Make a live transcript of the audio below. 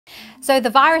So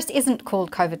the virus isn't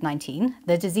called COVID-19,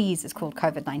 the disease is called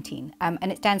COVID-19,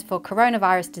 and it stands for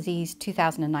Coronavirus Disease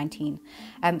 2019.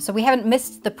 So we haven't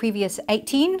missed the previous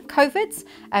 18 COVIDs,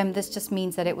 this just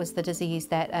means that it was the disease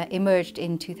that emerged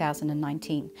in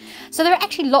 2019. So there are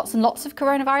actually lots and lots of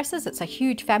coronaviruses. It's a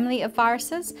huge family of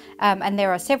viruses, and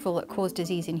there are several that cause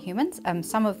disease in humans.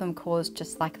 Some of them cause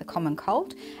just like the common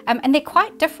cold, and they're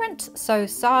quite different. So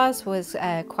SARS was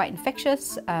quite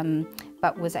infectious,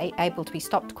 but was able to be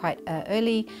stopped quite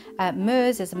early.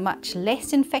 MERS is much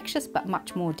less infectious, but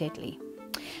much more deadly.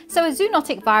 So a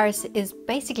zoonotic virus is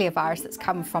basically a virus that's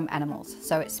come from animals.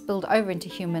 So it's spilled over into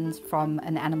humans from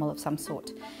an animal of some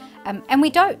sort. And we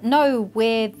don't know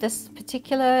where this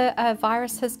particular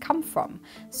virus has come from.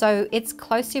 So it's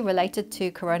closely related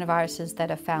to coronaviruses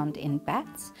that are found in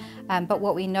bats. But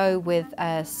what we know with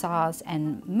SARS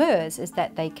and MERS is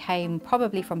that they came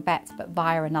probably from bats, but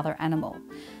via another animal.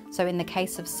 So in the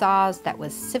case of SARS, that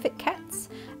was civet cats.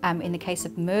 In the case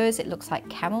of MERS, it looks like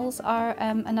camels are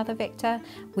another vector.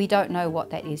 We don't know what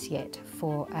that is yet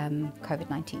for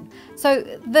COVID-19. So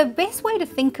the best way to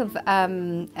think of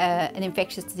an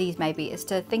infectious disease maybe is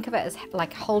to think of it as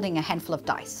like holding a handful of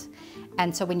dice.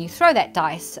 And so when you throw that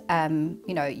dice,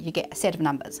 you know, you get a set of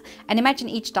numbers. And imagine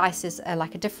each dice is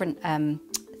like a different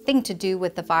thing to do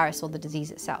with the virus or the disease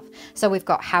itself. So we've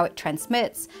got how it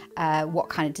transmits, what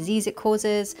kind of disease it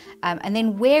causes, and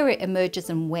then where it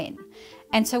emerges and when.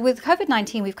 And so with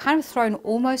COVID-19, we've kind of thrown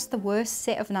almost the worst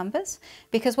set of numbers,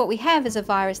 because what we have is a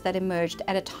virus that emerged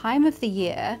at a time of the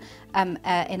year in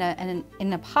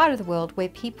a part of the world where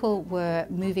people were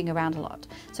moving around a lot.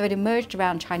 So it emerged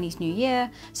around Chinese New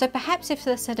Year. So perhaps if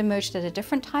this had emerged at a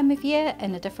different time of year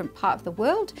in a different part of the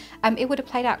world, it would have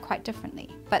played out quite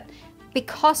differently. But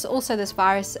because also this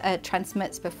virus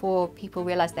transmits before people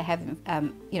realize they have,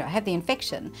 have the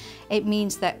infection, it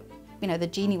means that the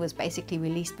genie was basically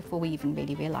released before we even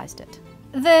really realized it.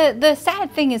 The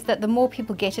sad thing is that the more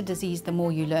people get a disease, the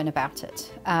more you learn about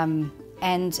it.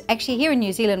 And actually here in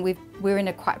New Zealand, we're in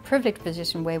a quite privileged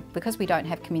position where, because we don't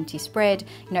have community spread,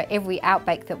 every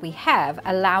outbreak that we have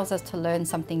allows us to learn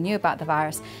something new about the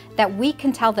virus that we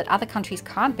can tell that other countries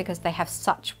can't, because they have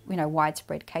such,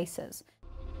 widespread cases.